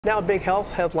Now, a big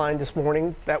health headline this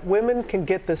morning that women can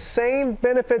get the same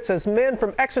benefits as men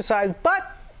from exercise,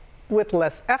 but with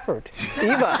less effort.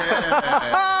 Eva.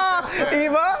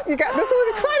 Eva, this is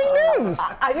exciting news.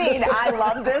 I mean, I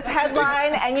love this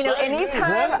headline. And, you know,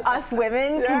 anytime us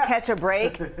women can catch a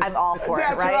break, I'm all for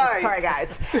it, right? Sorry,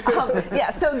 guys.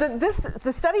 So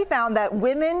the study found that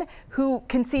women who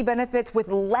can see benefits with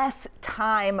less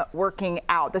time working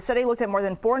out. The study looked at more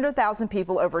than 400,000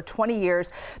 people over 20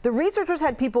 years. The researchers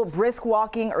had people brisk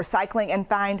walking or cycling and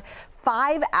find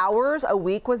 5 hours a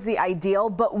week was the ideal,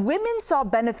 but women saw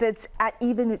benefits at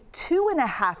even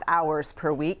 2.5 hours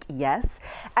per week, yes.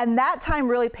 And that time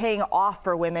really paying off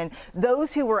for women.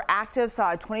 Those who were active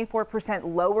saw a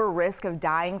 24% lower risk of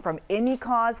dying from any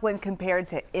cause when compared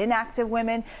to inactive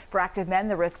women. For active men,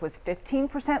 the risk was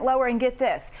 15% lower. And get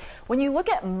this, when you look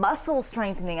at muscle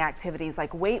strengthening activities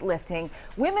like weightlifting,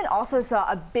 women also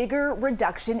saw a bigger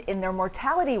reduction in their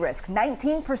mortality risk,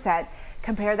 19%.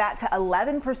 Compare that to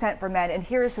 11% for men. And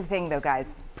here is the thing, though,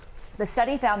 guys. The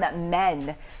study found that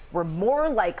men were more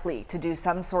likely to do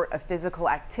some sort of physical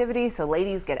activity. So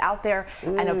ladies, get out there.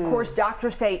 And of course,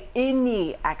 doctors say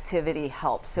any activity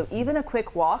helps. So even a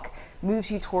quick walk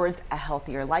moves you towards a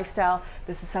healthier lifestyle.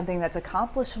 This is something that's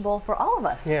accomplishable for all of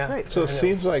us. Yeah. Right. So it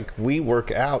seems like we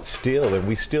work out still and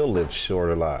we still live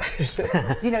shorter lives.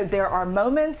 You know, there are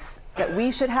moments that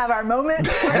we should have our moment.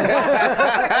 That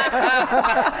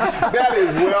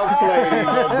is well played.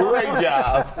 Great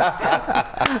job.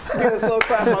 Give us a little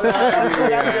clap on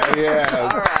that. Yeah.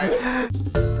 All right.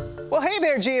 Well, hey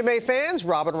there, GMA fans.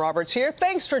 Robin Roberts here.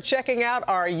 Thanks for checking out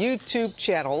our YouTube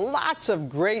channel. Lots of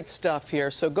great stuff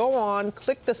here. So go on,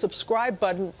 click the subscribe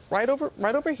button right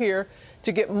over here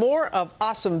to get more of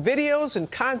awesome videos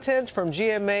and content from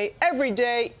GMA every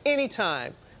day,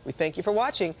 anytime. We thank you for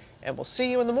watching, and we'll see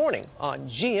you in the morning on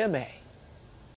GMA.